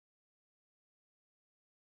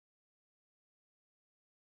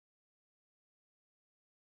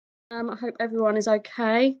I hope everyone is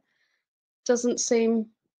okay. Doesn't seem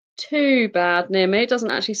too bad near me. It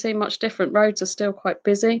doesn't actually seem much different. Roads are still quite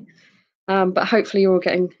busy, but hopefully you're all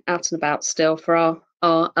getting out and about still for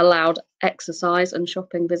our allowed exercise and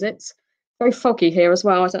shopping visits. Very foggy here as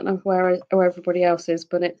well. I don't know where everybody else is,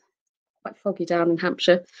 but it's quite foggy down in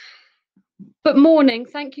Hampshire. But morning,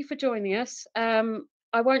 thank you for joining us.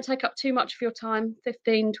 I won't take up too much of your time,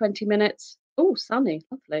 15, 20 minutes. Oh, sunny,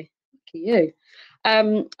 lovely. Look at you.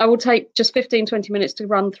 I will take just 15, 20 minutes to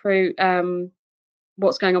run through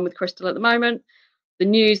what's going on with Crystal at the moment, the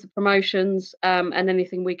news, the promotions, and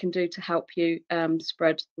anything we can do to help you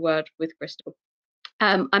spread the word with Crystal.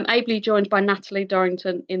 I'm ably joined by Natalie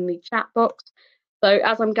Dorrington in the chat box. So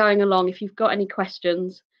as I'm going along, if you've got any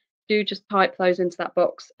questions, do just type those into that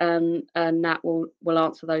box, and Nat will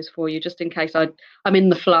answer those for you, just in case I'm in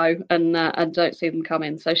the flow and don't see them come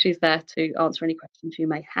in. So she's there to answer any questions you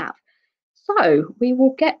may have. So we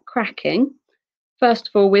will get cracking, first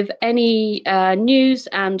of all, with any news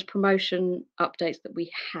and promotion updates that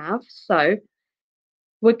we have. So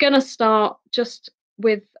we're going to start just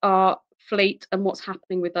with our fleet and what's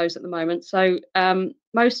happening with those at the moment. So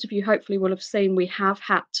most of you hopefully will have seen we have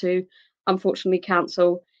had to unfortunately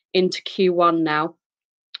cancel into Q1 now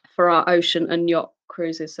for our ocean and yacht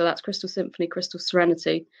cruises. So that's Crystal Symphony, Crystal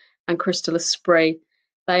Serenity, and Crystal Esprit.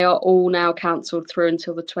 They are all now cancelled through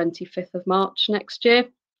until the 25th of March next year.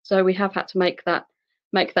 So we have had to make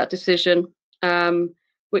that decision,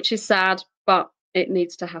 which is sad, but it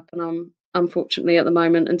needs to happen. Unfortunately, at the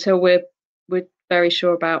moment, until we're very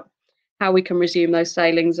sure about how we can resume those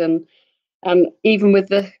sailings, and even with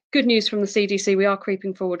the good news from the CDC, we are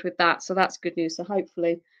creeping forward with that. So that's good news. So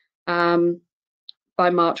hopefully, by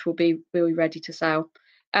March we'll be ready to sail.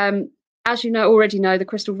 As you already know, the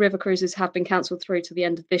Crystal River cruises have been cancelled through to the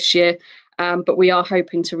end of this year, but we are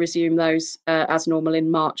hoping to resume those as normal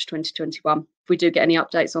in March 2021. If we do get any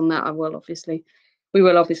updates on that, we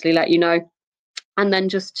will obviously let you know. And then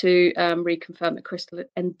just to reconfirm that Crystal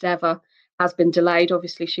Endeavour has been delayed.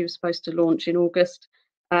 Obviously, she was supposed to launch in August,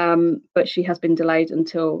 but she has been delayed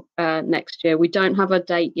until next year. We don't have a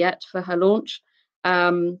date yet for her launch,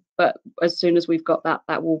 but as soon as we've got that,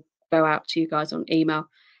 that will go out to you guys on email.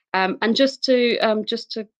 And just to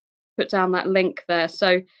put down that link there.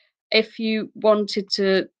 So if you wanted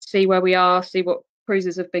to see where we are, see what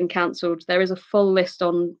cruises have been cancelled, there is a full list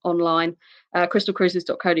online,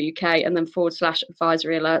 crystalcruises.co.uk, and then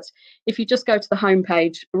 /advisory alerts. If you just go to the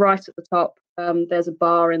homepage, right at the top, there's a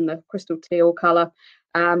bar in the crystal teal colour.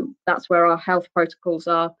 That's where our health protocols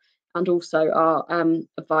are, and also our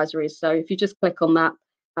advisories. So if you just click on that,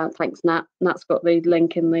 thanks Nat. Nat's got the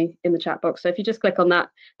link in the chat box. So if you just click on that,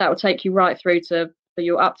 that will take you right through to, so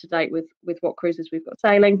you're up to date with what cruises we've got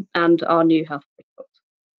sailing and our new health protocols.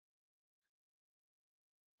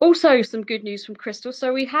 Also, some good news from Crystal.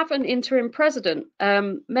 So we have an interim president.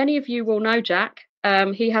 Many of you will know Jack.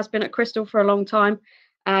 He has been at Crystal for a long time.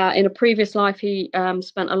 In a previous life, he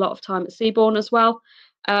spent a lot of time at Seabourn as well.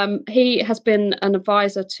 He has been an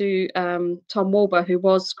advisor to Tom Walber, who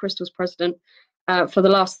was Crystal's president, for the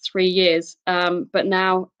last 3 years. But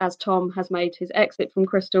now, as Tom has made his exit from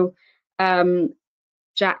Crystal,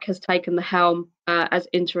 Jack has taken the helm as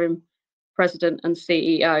interim president and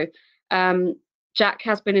CEO. Jack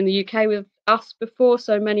has been in the UK with us before,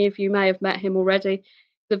 so many of you may have met him already.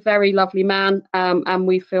 He's a very lovely man, and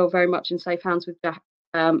we feel very much in safe hands with Jack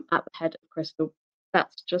at the head of Crystal.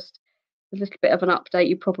 That's just a little bit of an update.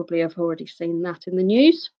 You probably have already seen that in the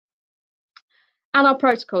news. And our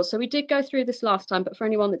protocols. So we did go through this last time, but for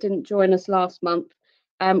anyone that didn't join us last month,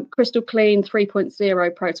 Crystal Clean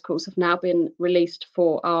 3.0 protocols have now been released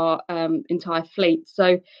for our entire fleet.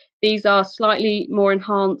 So these are slightly more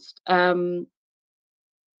enhanced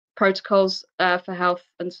protocols for health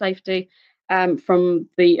and safety from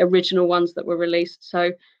the original ones that were released.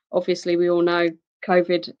 So obviously we all know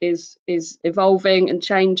COVID is evolving and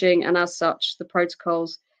changing, and as such the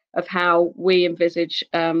protocols of how we envisage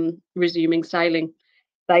resuming sailing,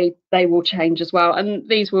 they will change as well, and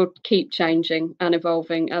these will keep changing and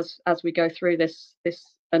evolving as we go through this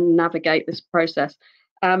and navigate this process.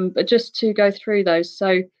 But just to go through those,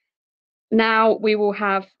 so now we will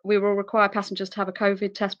require passengers to have a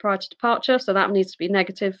COVID test prior to departure, so that needs to be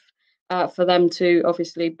negative for them to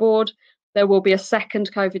obviously board. There will be a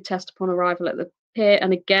second COVID test upon arrival at the pier,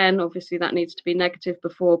 and again, obviously that needs to be negative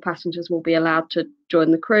before passengers will be allowed to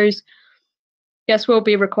join the cruise. Guests will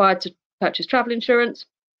be required to purchase travel insurance,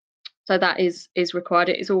 so that is required.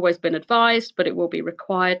 It has always been advised, but it will be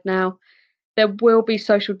required now. There will be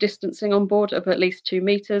social distancing on board of at least 2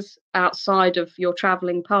 meters outside of your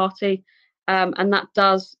travelling party, and that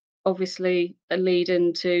does obviously lead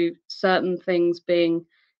into certain things being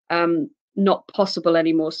not possible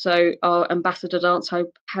anymore. So our Ambassador Dance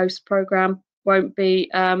House program won't be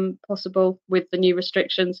possible with the new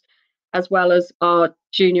restrictions, as well as our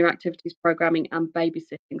junior activities programming and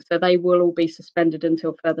babysitting. So they will all be suspended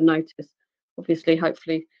until further notice. Obviously,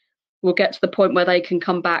 hopefully, we'll get to the point where they can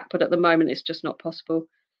come back, but at the moment, it's just not possible.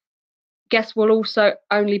 Guests will also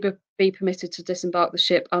only be permitted to disembark the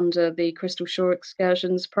ship under the Crystal Shore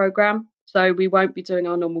Excursions programme. So we won't be doing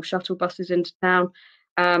our normal shuttle buses into town,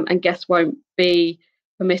 and guests won't be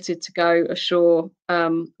permitted to go ashore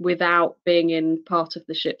without being in part of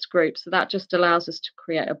the ship's group. So that just allows us to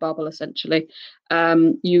create a bubble, essentially.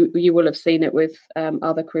 You will have seen it with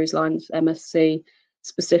other cruise lines, MSC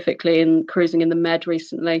specifically, in cruising in the Med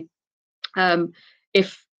recently.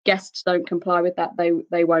 If guests don't comply with that,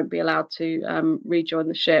 they won't be allowed to rejoin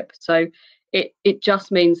the ship. So it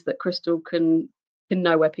just means that Crystal can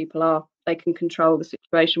know where people are. They can control the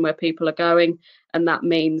situation where people are going, and that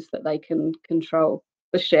means that they can control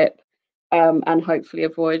the ship and hopefully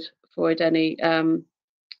avoid any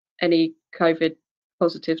COVID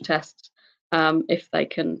positive tests if they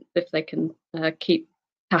can keep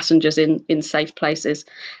passengers in safe places.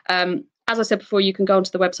 As I said before, you can go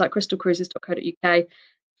onto the website crystalcruises.co.uk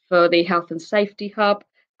for the health and safety hub,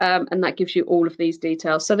 and that gives you all of these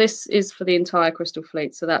details. So this is for the entire Crystal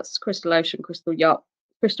fleet. So that's Crystal Ocean, Crystal Yacht,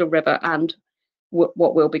 Crystal River, and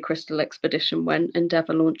what will be Crystal Expedition when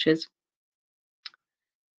Endeavour launches.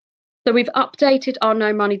 So we've updated our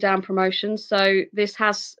no money down promotion. So this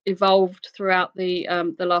has evolved throughout the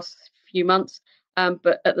last few months,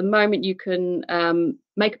 but at the moment you can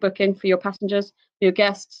make a booking for your passengers, for your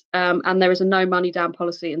guests, and there is a no money down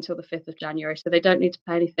policy until the 5th of January. So they don't need to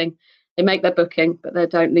pay anything. They make their booking, but they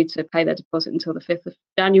don't need to pay their deposit until the 5th of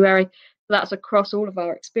January. So that's across all of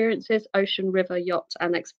our experiences, ocean, river, yacht,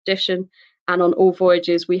 and expedition. And on all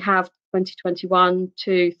voyages, we have 2021,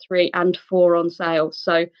 2, 3, and 4 on sale.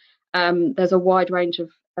 So there's a wide range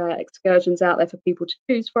of excursions out there for people to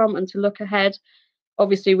choose from and to look ahead.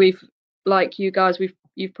 Obviously, we've, like you guys,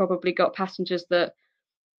 you've probably got passengers that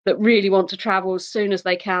really want to travel as soon as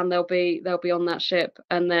they can. They'll be on that ship,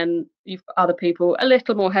 and then you've got other people a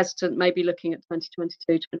little more hesitant, maybe looking at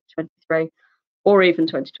 2022, 2023, or even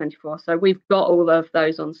 2024. So we've got all of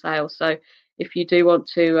those on sale. So if you do want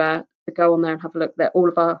to go on there and have a look, there all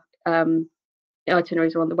of our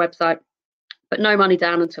itineraries are on the website, but no money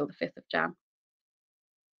down until the 5th of Jan.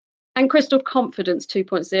 And Crystal Confidence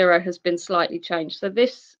 2.0 has been slightly changed. So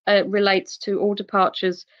this relates to all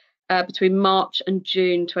departures between March and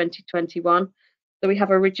June 2021. So we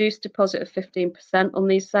have a reduced deposit of 15% on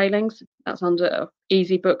these sailings. That's under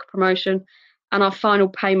Easy Book promotion. And our final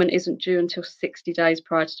payment isn't due until 60 days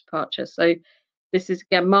prior to departure. So this is,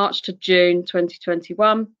 again, March to June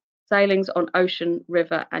 2021, sailings on ocean,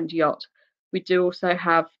 river, and yacht. We do also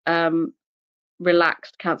have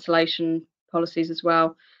relaxed cancellation policies as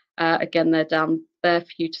well. Again, they're down there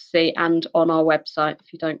for you to see, and on our website.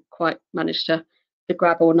 If you don't quite manage to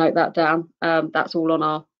grab or note that down, that's all on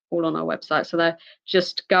our website. So they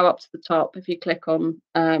just go up to the top. If you click on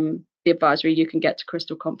the advisory, you can get to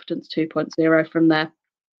Crystal Confidence 2.0 from there.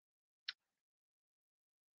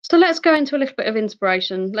 So let's go into a little bit of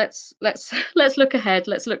inspiration. Let's look ahead.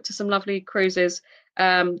 Let's look to some lovely cruises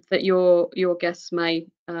that your guests may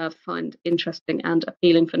find interesting and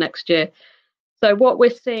appealing for next year. So what we're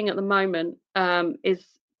seeing at the moment is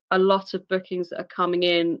a lot of bookings that are coming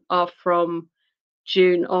in are from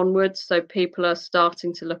June onwards. So people are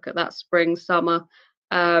starting to look at that spring, summer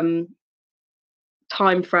time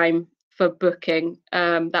frame for booking.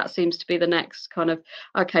 That seems to be the next kind of,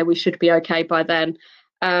 okay, we should be okay by then.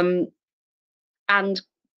 And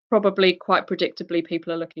probably quite predictably,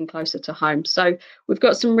 people are looking closer to home. So we've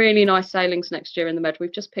got some really nice sailings next year in the Med.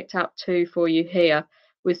 We've just picked out 2 for you here,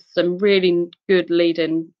 with some really good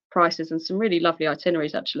lead-in prices and some really lovely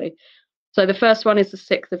itineraries, actually. So the first one is the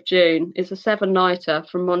 6th of June. It's a 7-nighter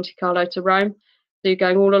from Monte Carlo to Rome. So you're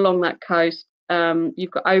going all along that coast.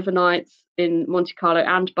 You've got overnights in Monte Carlo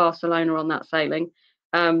and Barcelona on that sailing.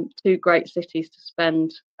 2 great cities to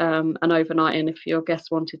spend an overnight in if your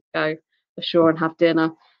guests wanted to go ashore and have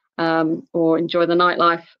dinner or enjoy the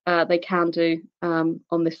nightlife. They can do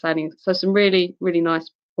on this sailing. So some really, really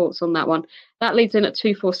nice ports on that one. That leads in at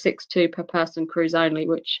 2,462 per person, cruise only,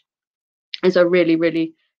 which is a really,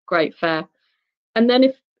 really great fare. And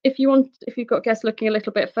then if you've got guests looking a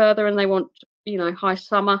little bit further and they want, high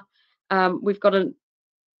summer, we've got a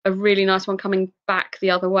really nice one coming back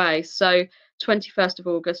the other way. So 21st of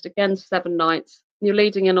August, again, 7 nights. You're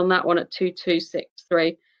leading in on that one at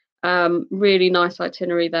 2,263. Really nice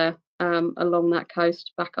itinerary there. along that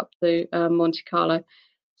coast back up to Monte Carlo.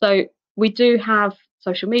 So we do have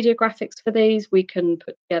social media graphics for these. We can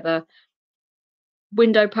put together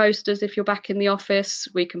window posters if you're back in the office.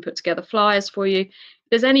 We can put together flyers for you. If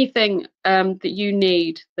there's anything that you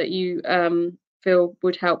need that you feel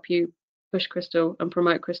would help you push Crystal and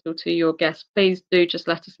promote Crystal to your guests, please do just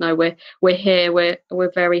let us know. We're here.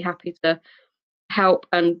 We're very happy to help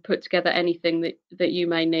and put together anything that you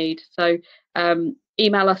may need. So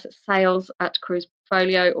email us at sales@Cruise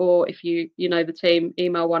Portfolio, or if you know the team,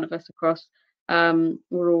 email one of us across.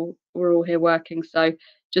 We're all here working, so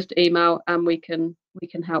just email and we can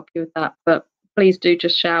help you with that. But please do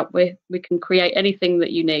just shout. We can create anything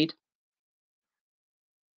that you need.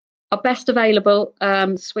 Our best available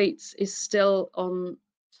suites is still on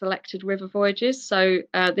selected river voyages, so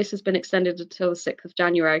this has been extended until the 6th of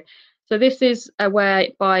January. So this is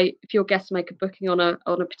whereby if your guests make a booking on a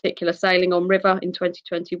particular sailing on river in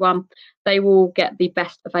 2021, they will get the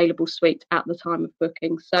best available suite at the time of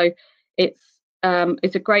booking. So it's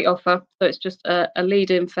a great offer. So it's just a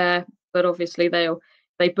lead-in fare, but obviously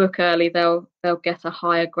they book early, they'll get a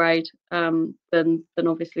higher grade than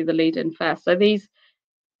obviously the lead-in fare. So these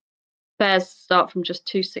fares start from just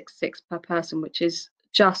 $266 per person, which is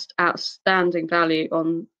just outstanding value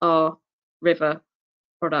on our river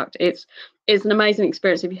product. It's an amazing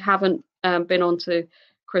experience. If you haven't been onto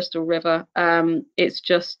Crystal River, it's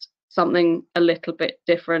just something a little bit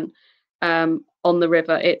different on the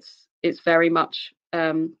river. It's very much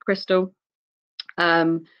Crystal.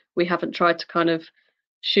 We haven't tried to kind of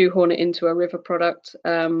shoehorn it into a river product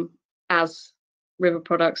as river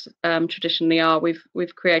products traditionally are.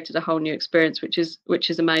 We've created a whole new experience, which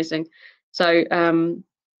is amazing. So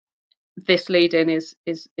this lead-in is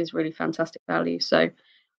really fantastic value. So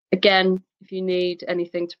again, if you need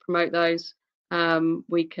anything to promote those,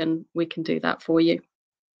 we can do that for you.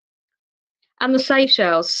 And the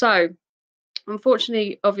Seychelles. So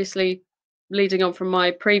unfortunately, obviously, leading on from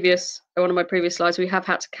one of my previous slides, we have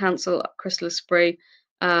had to cancel Crystal Esprit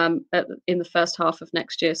in the first half of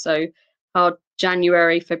next year. So our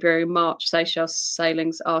January, February, March Seychelles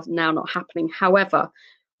sailings are now not happening. However,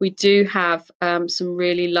 we do have some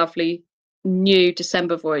really lovely new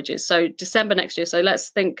December voyages. So December next year. So let's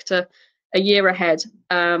think to a year ahead.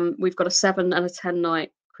 We've got a 7 and a 10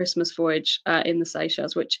 night Christmas voyage in the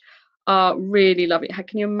Seychelles, which are really lovely. How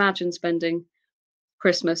can you imagine spending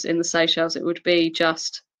Christmas in the Seychelles? It would be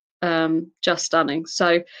just stunning.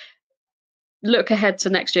 So look ahead to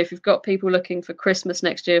next year. If you've got people looking for Christmas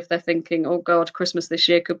next year, if they're thinking, oh God, Christmas this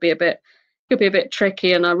year could be a bit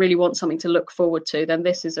tricky and I really want something to look forward to, then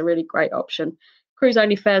this is a really great option. Cruise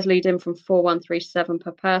only fares lead in from 4137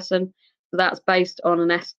 per person. So that's based on an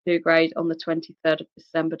S2 grade on the 23rd of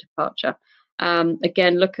December departure.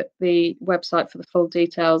 Again, look at the website for the full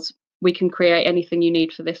details. We can create anything you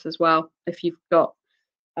need for this as well. If you've got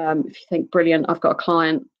if you think, brilliant, I've got a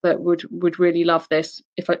client that would really love this.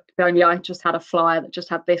 If only I just had a flyer that just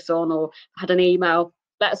had this on, or had an email,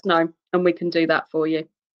 let us know and we can do that for you.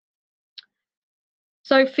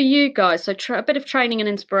 So for you guys, so a bit of training and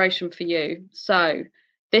inspiration for you. So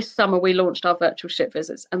this summer we launched our virtual ship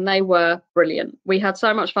visits and they were brilliant. We had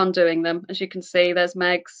so much fun doing them. As you can see, there's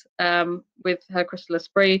Meg's with her Crystal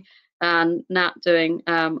Esprit and Nat doing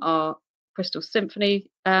our Crystal Symphony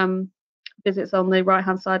visits on the right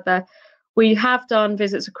hand side there. We have done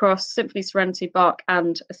visits across Symphony, Serenity, Bark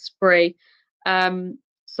and Esprit.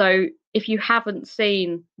 So if you haven't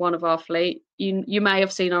seen one of our fleet, you may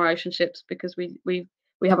have seen our ocean ships, because we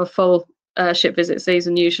have a full ship visit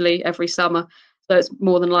season usually every summer. So it's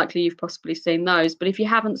more than likely you've possibly seen those. But if you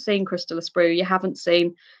haven't seen Crystal Esprit, you haven't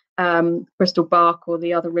seen Crystal Bark or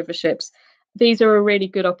the other river ships, these are a really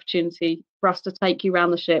good opportunity for us to take you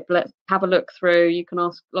around the ship. Let's have a look through. You can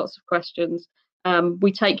ask lots of questions.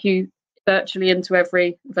 We take you virtually into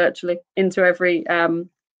every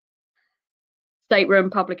stateroom,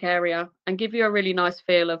 public area, and give you a really nice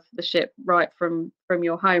feel of the ship right from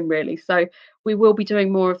your home, really. So we will be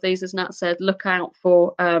doing more of these. As Nat said, look out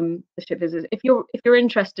for the ship visits. If you're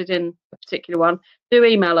interested in a particular one, do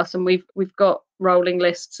email us, and we've got rolling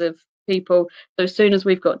lists of people. So as soon as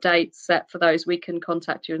we've got dates set for those, we can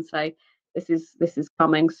contact you and say this is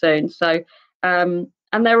coming soon. So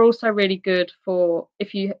and they're also really good for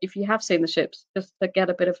if you have seen the ships, just to get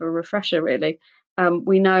a bit of a refresher, really.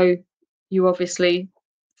 We know you obviously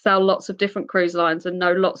sell lots of different cruise lines and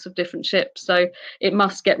know lots of different ships, so it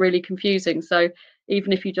must get really confusing. So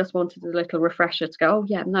even if you just wanted a little refresher to go, oh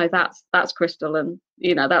yeah, no, that's Crystal, and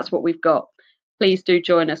that's what we've got, please do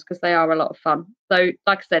join us, because they are a lot of fun. So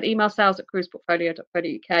like I said, email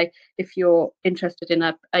sales@cruiseportfolio.co.uk if you're interested in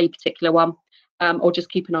a particular one. or just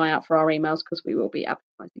keep an eye out for our emails because we will be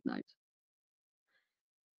advertising those.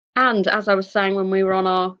 And as I was saying when we were on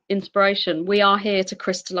our inspiration, we are here to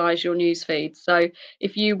crystallize your newsfeed. So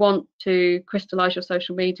if you want to crystallize your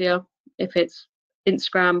social media, if it's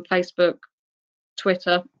Instagram, Facebook,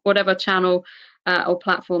 Twitter, whatever channel or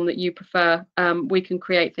platform that you prefer, we can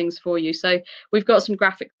create things for you. So we've got some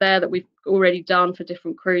graphics there that we've already done for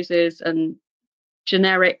different cruises and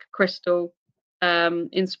generic crystal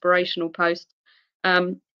inspirational posts.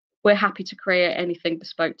 We're happy to create anything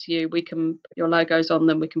bespoke to you. We can put your logos on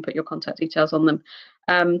them. We can put your contact details on them.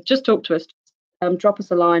 Just talk to us. Drop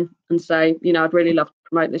us a line and say, you know, I'd really love to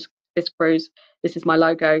promote this cruise. This is my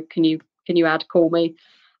logo. Can you add call me?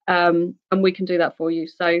 And we can do that for you.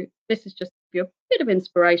 So this is just a bit of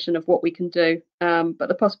inspiration of what we can do. But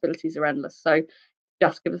the possibilities are endless. So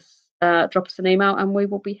just drop us an email and we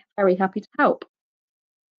will be very happy to help.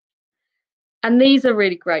 And these are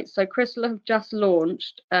really great. So Crystal have just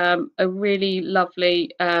launched a really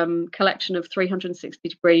lovely collection of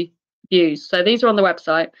 360-degree views. So these are on the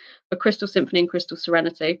website for Crystal Symphony and Crystal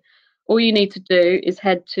Serenity. All you need to do is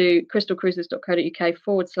head to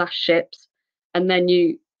crystalcruises.co.uk/ships, and then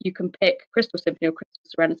you can pick Crystal Symphony or Crystal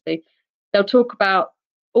Serenity. They'll talk about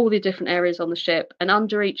all the different areas on the ship, and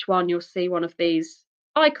under each one you'll see one of these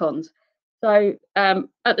icons. So at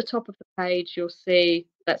the top of the page, you'll see,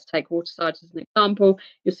 let's take Waterside as an example.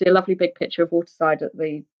 You'll see a lovely big picture of Waterside at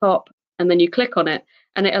the top, and then you click on it,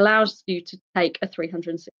 and it allows you to take a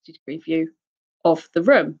 360-degree view of the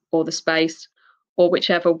room or the space or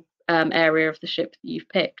whichever area of the ship that you've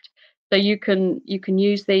picked. So you can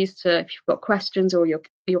use these to, if you've got questions or your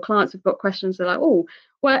clients have got questions, they're like, oh,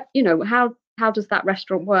 well, you know, how does that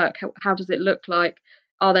restaurant work? How does it look like?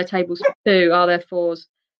 Are there tables for two? Are there fours?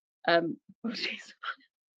 Apologies,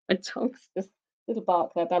 my dog's just a little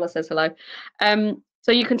bark there. Bella says hello.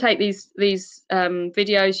 So you can take these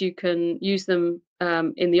videos, you can use them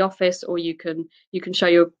in the office, or you can show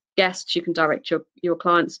your guests, you can direct your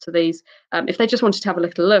clients to these. If they just wanted to have a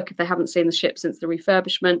little look, if they haven't seen the ship since the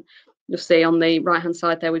refurbishment, you'll see on the right hand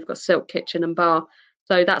side there we've got silk kitchen and bar.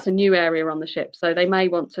 So that's a new area on the ship. So they may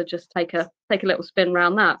want to just take a little spin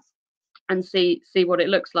around that and see what it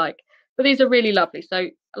looks like. But these are really lovely. So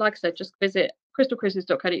like I said, just visit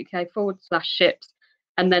crystalcruises.co.uk/ships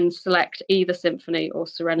and then select either Symphony or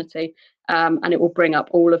Serenity, and it will bring up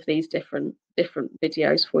all of these different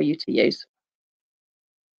videos for you to use.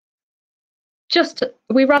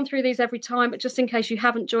 We run through these every time, but just in case you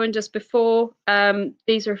haven't joined us before,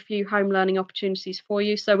 these are a few home learning opportunities for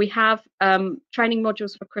you. So we have training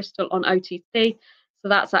modules for Crystal on OTT. So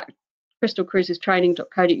that's at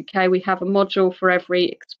crystalcruisestraining.co.uk. We have a module for every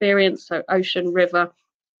experience, so ocean, river,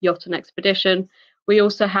 yacht and expedition. We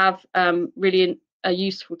also have really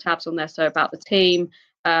useful tabs on there, so about the team,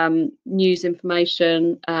 news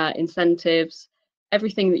information, incentives,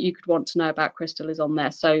 everything that you could want to know about Crystal is on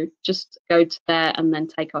there. So just go to there and then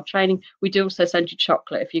take our training. We do also send you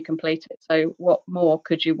chocolate if you complete it. So what more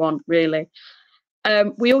could you want, really?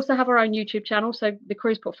 We also have our own YouTube channel, so the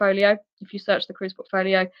Cruise Portfolio. If you search the Cruise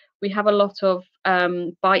Portfolio, we have a lot of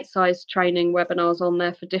bite-sized training webinars on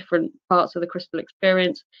there for different parts of the Crystal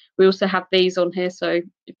experience. We also have these on here, so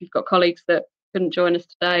if you've got colleagues that couldn't join us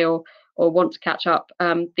today or want to catch up,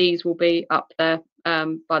 these will be up there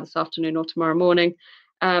by this afternoon or tomorrow morning.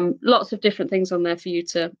 Lots of different things on there for you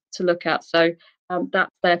to look at, so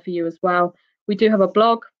that's there for you as well. We do have a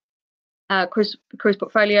blog, Cruise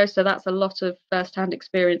Portfolio, so that's a lot of first-hand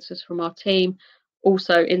experiences from our team,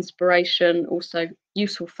 also inspiration, also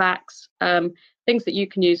useful facts, things that you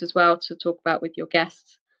can use as well to talk about with your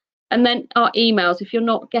guests. And then our emails, if you're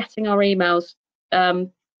not getting our emails,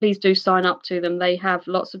 please do sign up to them. They have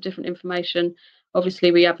lots of different information.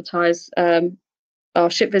 Obviously we advertise our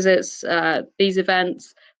ship visits, these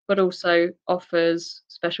events, but also offers,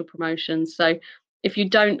 special promotions. So if you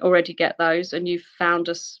don't already get those and you've found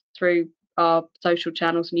us through our social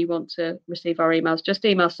channels and you want to receive our emails, just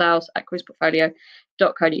email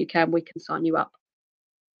sales@cruiseportfolio.co.uk and we can sign you up.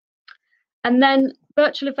 And then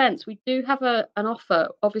virtual events, we do have an offer.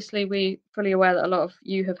 Obviously, we're fully aware that a lot of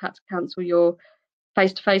you have had to cancel your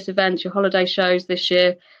face-to-face events, your holiday shows this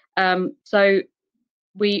year. So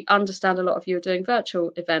we understand a lot of you are doing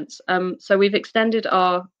virtual events. So we've extended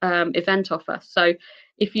our event offer. So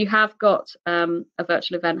if you have got a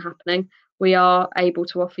virtual event happening, we are able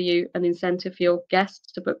to offer you an incentive for your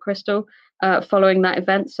guests to book Crystal following that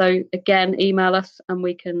event. So again, email us and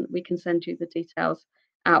we can send you the details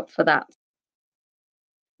out for that.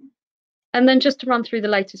 And then just to run through the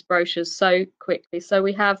latest brochures so quickly. So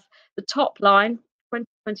we have the top line,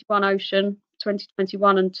 2021 Ocean,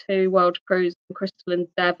 2021 and 2 World Cruise, and Crystal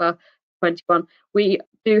Endeavour 2021. We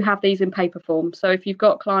do have these in paper form. So if you've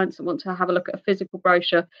got clients that want to have a look at a physical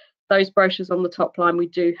brochure, those brochures on the top line we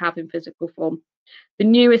do have in physical form. The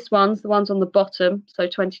newest ones, the ones on the bottom, so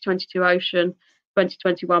 2022 Ocean,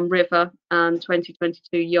 2021 River, and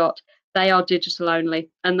 2022 Yacht, they are digital only,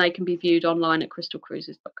 and they can be viewed online at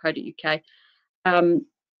crystalcruises.co.uk.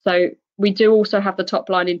 So we do also have the top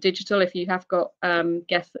line in digital if you have got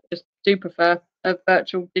guests that just do prefer a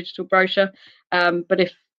virtual digital brochure. But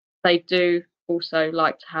if they do also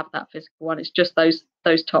like to have that physical one, it's just those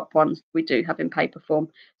top ones we do have in paper form.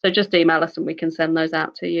 So just email us and we can send those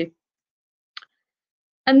out to you.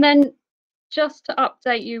 And then just to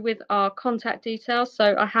update you with our contact details.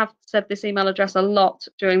 So I have said this email address a lot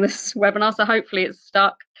during this webinar, so hopefully it's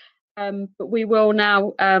stuck. But we will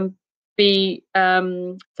now be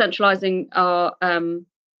centralizing our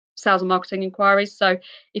sales and marketing inquiries. So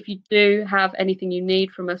if you do have anything you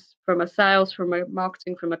need from us, from a sales, from a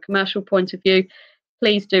marketing, from a commercial point of view,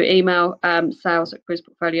 please do email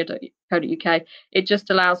sales@cruiseportfolio.co.uk. It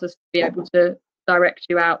just allows us to be able to direct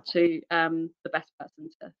you out to the best person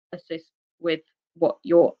to assist with what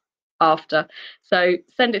you're after. So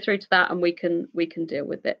send it through to that and we can deal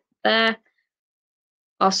with it there.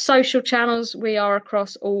 Our social channels, we are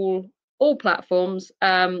across all platforms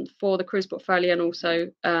for the cruise portfolio, and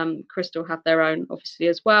also Crystal have their own obviously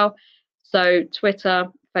as well. So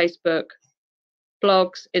Twitter, Facebook,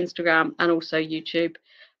 blogs, Instagram, and also YouTube.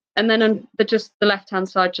 And then on the left-hand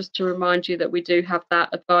side, just to remind you that we do have that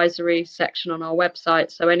advisory section on our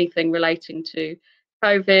website. So anything relating to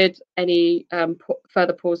COVID, any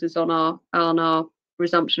further pauses on our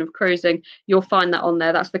resumption of cruising, you'll find that on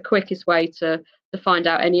there. That's the quickest way to find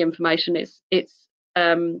out any information. It's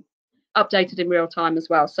updated in real time as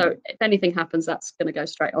well. So if anything happens, that's going to go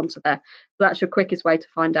straight onto there. So that's your quickest way to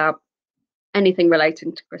find out anything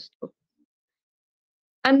relating to Crystal.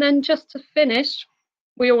 And then just to finish,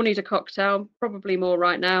 we all need a cocktail, probably more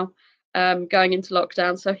right now, going into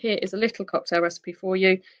lockdown. So here is a little cocktail recipe for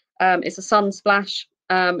you. It's a sun splash.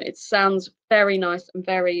 It sounds very nice and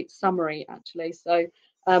very summery, actually. So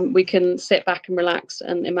we can sit back and relax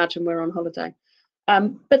and imagine we're on holiday.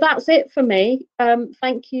 But that's it for me.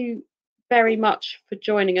 Thank you very much for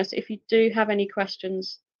joining us. If you do have any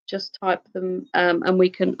questions, just type them and we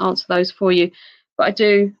can answer those for you. But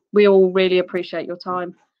we all really appreciate your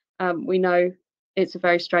time. We know it's a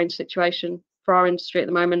very strange situation for our industry at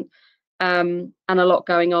the moment, and a lot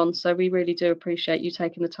going on. So we really do appreciate you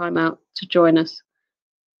taking the time out to join us.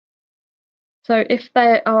 So if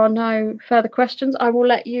there are no further questions, I will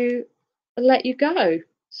let you go.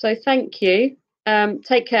 So thank you.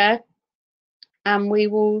 Take care, and we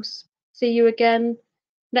will see you again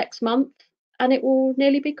next month, and it will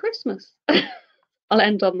nearly be Christmas. I'll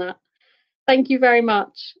end on that. Thank you very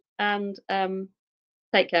much, and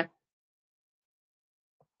take care.